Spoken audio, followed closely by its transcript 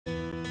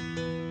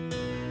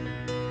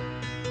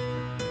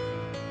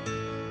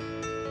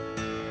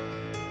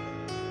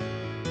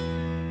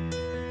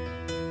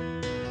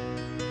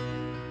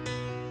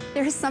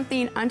There's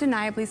something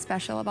undeniably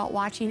special about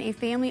watching a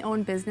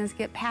family-owned business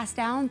get passed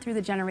down through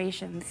the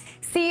generations.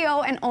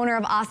 CEO and owner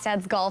of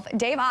Austad's Golf,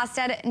 Dave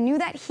Austad, knew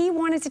that he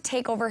wanted to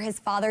take over his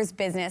father's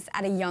business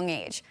at a young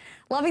age.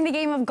 Loving the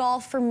game of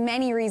golf for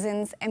many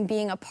reasons and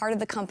being a part of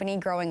the company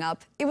growing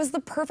up, it was the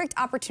perfect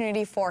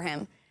opportunity for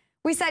him.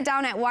 We sat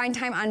down at Wine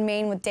Time on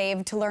Main with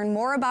Dave to learn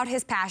more about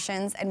his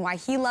passions and why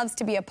he loves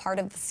to be a part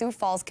of the Sioux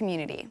Falls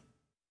community.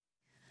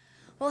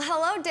 Well,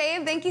 hello,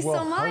 Dave. Thank you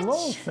so much.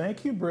 Hello.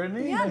 Thank you,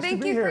 Brittany. Yeah, nice thank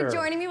to be you here. for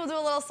joining me. We'll do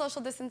a little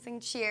social distancing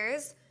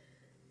cheers.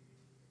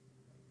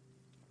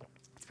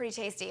 It's pretty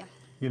tasty.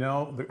 You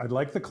know, I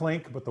like the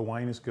clink, but the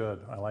wine is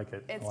good. I like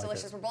it. It's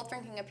delicious. We're both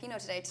drinking a Pinot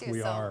today, too.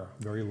 We are.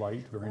 Very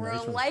light, very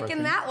nice. We're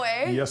liking that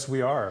way. Yes,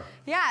 we are.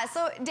 Yeah,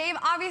 so Dave,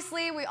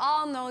 obviously, we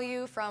all know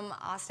you from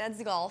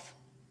Austad's Golf.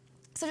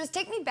 So just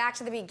take me back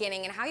to the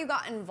beginning and how you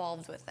got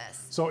involved with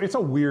this. So it's a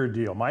weird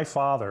deal. My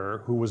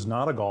father, who was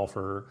not a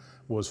golfer,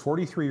 was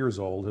 43 years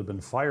old, had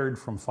been fired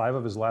from 5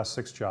 of his last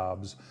 6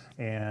 jobs,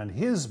 and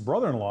his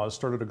brother-in-law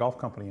started a golf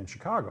company in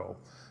Chicago.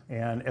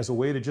 And as a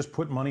way to just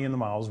put money in the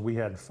mouths, we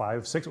had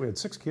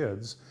 6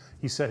 kids.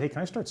 He said, hey,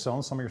 can I start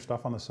selling some of your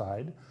stuff on the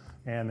side?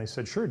 And they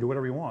said, sure, do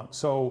whatever you want.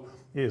 So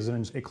as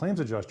a claims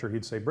adjuster,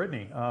 he'd say,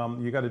 Brittany,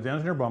 you got a dent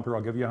in your bumper,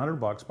 I'll give you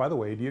 $100. By the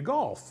way, do you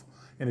golf?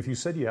 And if you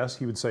said yes,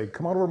 he would say,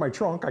 come on over to my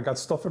trunk, I got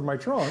stuff in my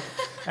trunk.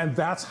 And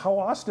that's how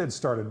Austad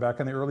started back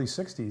in the early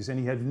 60s. And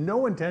he had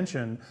no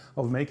intention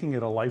of making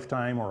it a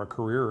lifetime or a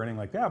career or anything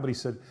like that, but he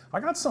said, I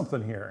got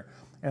something here.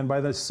 And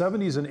by the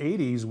 70s and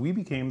 80s, we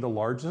became the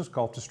largest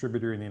golf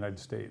distributor in the United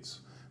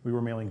States. We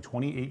were mailing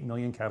 28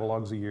 million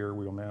catalogs a year.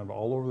 We were mailed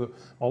all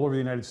over the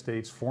United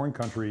States, foreign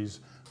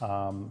countries.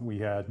 We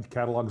had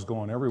catalogs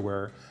going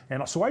everywhere.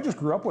 And so I just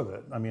grew up with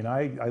it. I mean,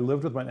 I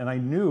lived with and I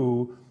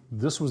knew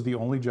this was the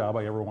only job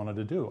I ever wanted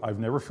to do. I've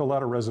never filled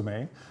out a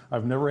resume.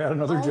 I've never had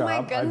another job. My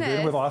goodness. I've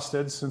been with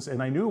Austad since,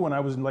 and I knew when I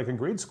was in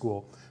grade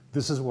school,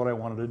 this is what I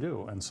wanted to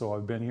do. And so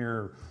I've been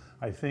here,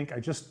 I think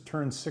I just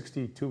turned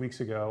 60 2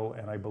 weeks ago,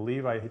 and I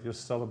believe I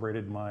just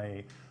celebrated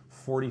my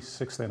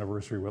 46th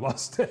anniversary with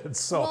Austad.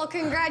 So, well,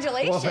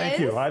 congratulations. Well, thank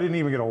you. I didn't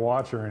even get a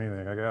watch or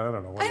anything. I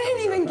don't know. I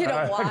didn't even get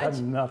a watch. I got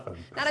nothing.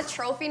 Not a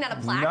trophy, not a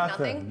plaque,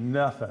 nothing.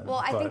 Nothing.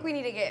 Well, I think we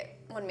need to get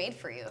one made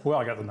for you. Well,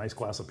 I got the nice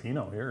glass of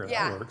Pinot here.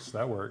 Yeah. That works.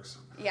 That works.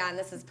 Yeah, and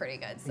this is pretty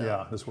good. So.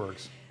 Yeah, this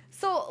works.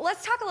 So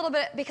let's talk a little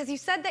bit, because you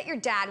said that your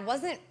dad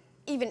wasn't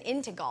even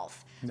into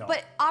golf. No.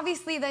 But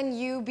obviously then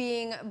you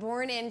being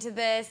born into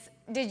this,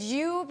 did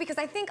you, because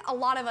I think a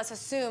lot of us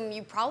assume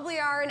you probably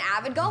are an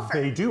avid golfer.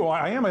 They do.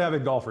 I am an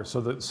avid golfer.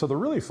 So the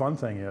really fun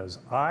thing is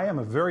I am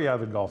a very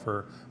avid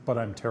golfer, but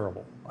I'm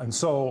terrible. And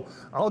so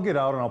I'll get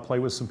out and I'll play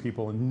with some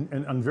people, and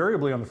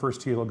invariably on the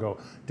first tee, they'll go,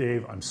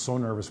 Dave, I'm so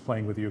nervous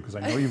playing with you because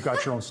I know you've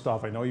got your own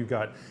stuff. I know you've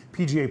got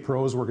PGA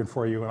pros working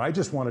for you, and I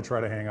just want to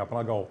try to hang up. And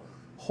I'll go,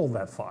 hold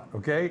that thought,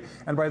 okay?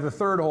 And by the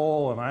 3rd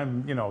hole, and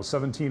I'm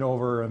 17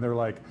 over, and they're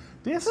like,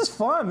 this is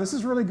fun, this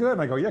is really good.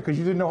 And I go, yeah, because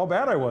you didn't know how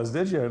bad I was,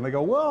 did you? And they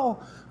go,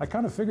 well, I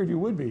kind of figured you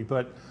would be.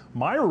 But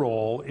my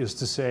role is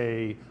to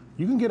say,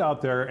 you can get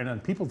out there, and then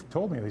people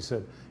told me, they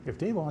said, if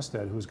Dave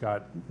Austad, who's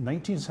got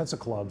 19 sets of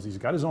clubs, he's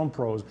got his own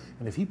pros,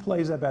 and if he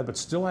plays that bad but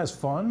still has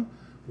fun,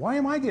 why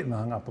am I getting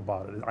hung up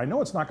about it? I know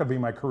it's not going to be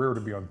my career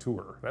to be on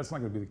tour. That's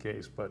not going to be the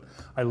case, but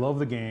I love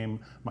the game.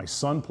 My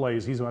son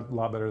plays. He's a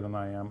lot better than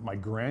I am. My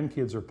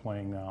grandkids are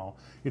playing now.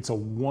 It's a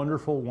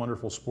wonderful,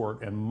 wonderful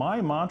sport, and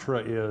my mantra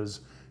is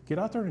get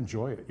out there and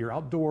enjoy it. You're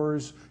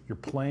outdoors, you're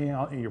playing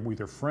out, you're with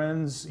your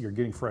friends, you're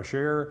getting fresh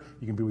air,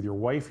 you can be with your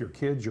wife, your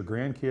kids, your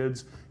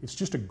grandkids. It's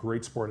just a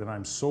great sport, and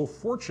I'm so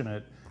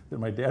fortunate that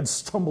my dad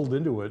stumbled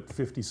into it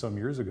 50-some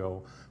years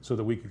ago so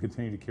that we could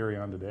continue to carry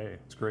on today.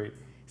 It's great.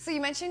 So you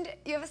mentioned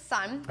you have a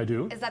son. I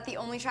do. Is that the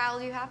only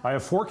child you have? I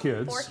have 4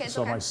 kids. 4 kids,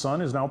 so okay. My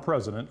son is now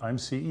president. I'm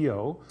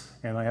CEO.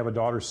 And I have a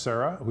daughter,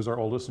 Sarah, who's our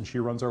oldest, and she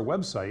runs our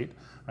website.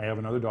 I have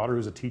another daughter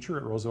who's a teacher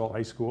at Roosevelt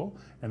High School.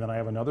 And then I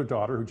have another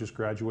daughter who just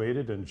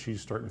graduated, and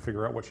she's starting to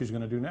figure out what she's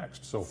going to do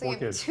next. So 4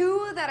 kids. You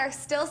have 2 that are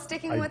still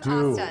sticking with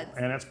do. Austad.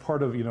 And that's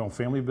part of,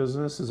 family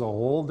business is a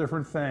whole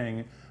different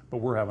thing. But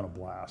we're having a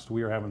blast.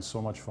 We are having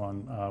so much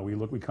fun.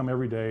 We come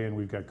every day and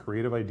we've got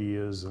creative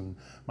ideas, and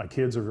my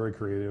kids are very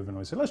creative, and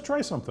we say, let's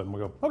try something. We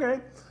go, okay.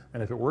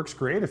 And if it works,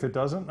 great. If it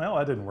doesn't, well,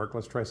 that didn't work.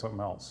 Let's try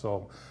something else.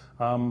 So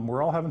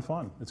we're all having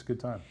fun. It's a good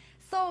time.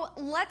 So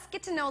let's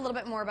get to know a little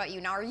bit more about you.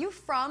 Now, are you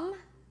from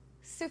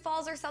Sioux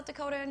Falls or South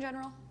Dakota in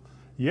general?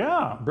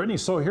 Yeah, Brittany,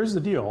 so here's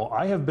the deal.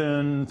 I have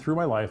been, through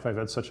my life, I've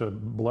had such a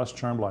blessed,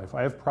 charmed life.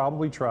 I have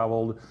probably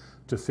traveled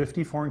to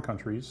 50 foreign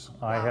countries.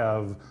 Wow. I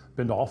have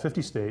been to all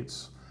 50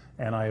 states.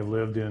 And I have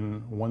lived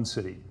in 1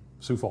 city,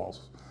 Sioux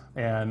Falls.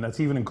 And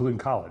that's even including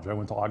college. I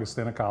went to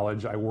Augustana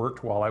College. I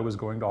worked while I was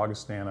going to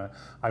Augustana.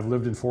 I've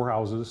lived in 4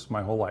 houses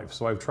my whole life.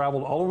 So I've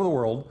traveled all over the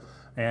world.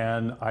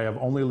 And I have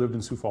only lived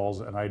in Sioux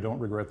Falls, and I don't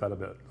regret that a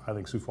bit. I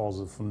think Sioux Falls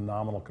is a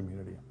phenomenal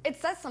community. It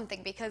says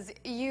something because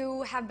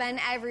you have been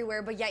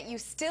everywhere, but yet you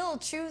still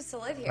choose to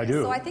live here. I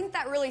do. So I think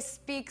that really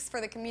speaks for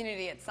the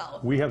community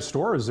itself. We have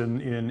stores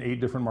in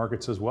 8 different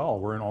markets as well.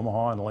 We're in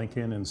Omaha and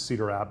Lincoln and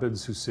Cedar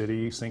Rapids, Sioux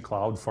City, St.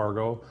 Cloud,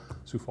 Fargo.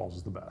 Sioux Falls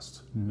is the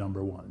best.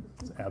 #1.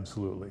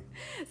 Absolutely.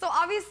 So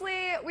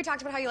obviously, we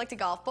talked about how you like to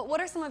golf, but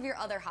what are some of your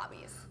other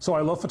hobbies? So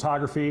I love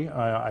photography.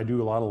 I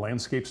do a lot of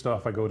landscape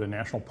stuff. I go to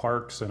national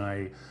parks, and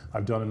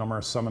I've done a number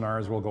of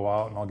seminars. We'll go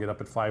out and I'll get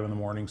up at 5 in the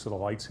morning so the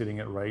light's hitting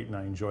it right, and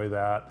I enjoy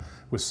that.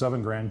 With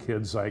 7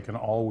 grandkids, I can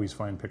always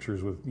find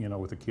pictures with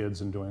the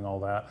kids and doing all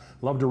that.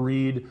 Love to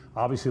read.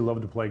 Obviously,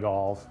 love to play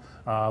golf.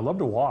 Love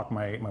to walk.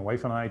 My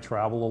wife and I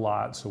travel a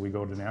lot, so we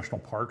go to national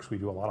parks. We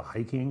do a lot of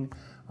hiking.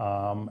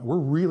 We're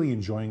really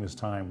enjoying this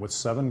time with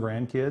 7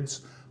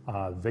 grandkids.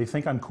 They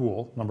think I'm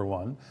cool,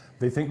 #1.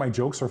 They think my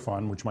jokes are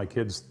fun, which my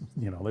kids,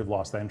 they've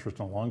lost that interest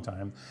in a long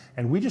time.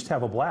 And we just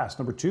have a blast.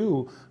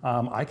 #2,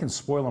 I can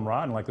spoil them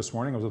rotten. Like this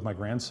morning, I was with my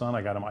grandson.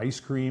 I got him ice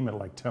cream at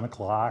like 10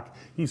 o'clock.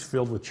 He's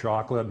filled with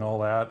chocolate and all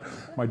that.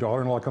 My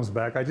daughter-in-law comes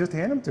back. I just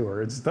hand him to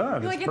her. It's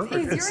done. You're it's like,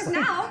 perfect. it's yours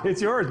now.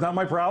 It's yours, not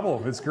my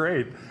problem. It's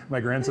great. My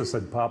grandson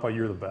said, "Papa,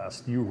 you're the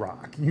best. You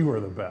rock. You are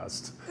the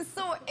best."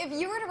 So if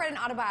you were to write an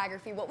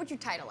autobiography, what would you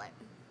title it?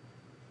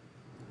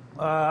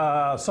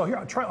 So here,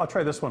 I'll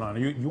try this one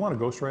on. You want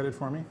to ghostwrite it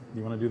for me?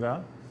 You want to do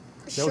that?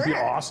 Sure. That would be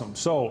awesome.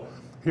 So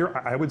here,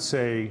 I would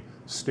say,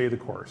 stay the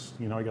course.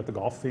 You got the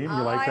golf theme.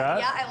 You like that?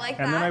 Yeah, I like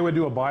that. And then I would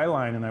do a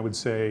byline, and I would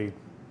say,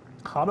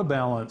 how to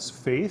balance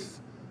faith,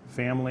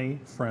 family,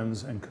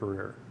 friends, and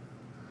career.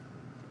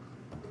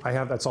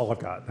 That's all I've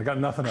got. I got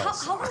nothing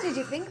else. How long did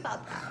you think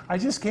about that? I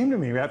just came to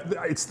me.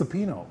 It's the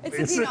Pinot.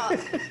 It's the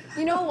Pinot.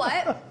 You know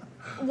what?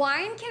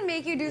 Wine can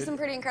make you do some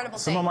pretty incredible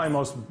things. Some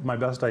of my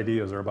best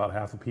ideas are about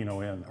half a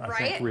Pinot in. I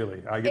think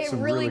really. I get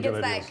some really good ideas.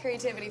 It really gets that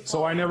creativity flowing.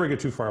 So I never get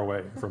too far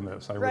away from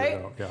this. I really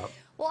don't. Yeah.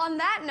 Well, on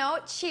that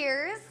note,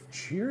 cheers.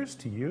 Cheers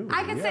to you.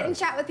 I could sit and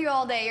chat with you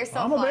all day. You're so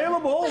I'm fun.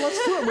 available.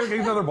 Let's do it. We'll get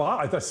another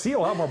bottle. I see a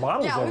lot more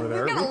bottles over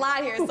there. We've got a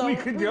lot here, so we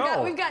could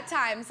go. We've got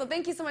time. So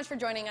thank you so much for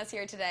joining us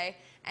here today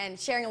and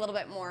sharing a little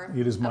bit more.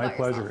 It is my about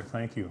pleasure. yourself.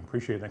 Thank you.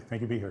 Appreciate it.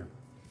 Thank you for being here.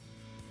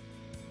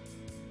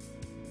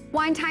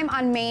 Wine Time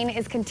on Main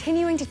is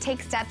continuing to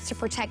take steps to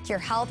protect your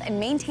health and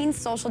maintain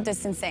social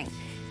distancing.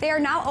 They are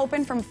now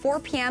open from 4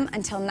 p.m.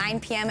 until 9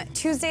 p.m.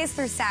 Tuesdays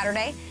through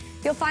Saturday.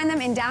 You'll find them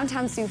in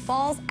downtown Sioux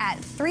Falls at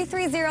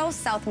 330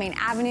 South Main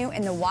Avenue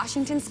in the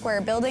Washington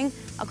Square building,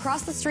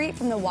 across the street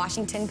from the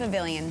Washington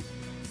Pavilion.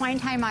 Wine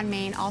Time on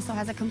Main also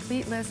has a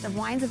complete list of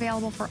wines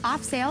available for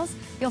off sales.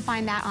 You'll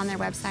find that on their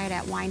website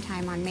at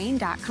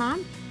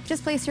winetimeonmain.com.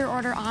 Just place your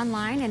order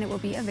online and it will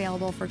be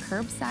available for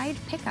curbside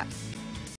pickup.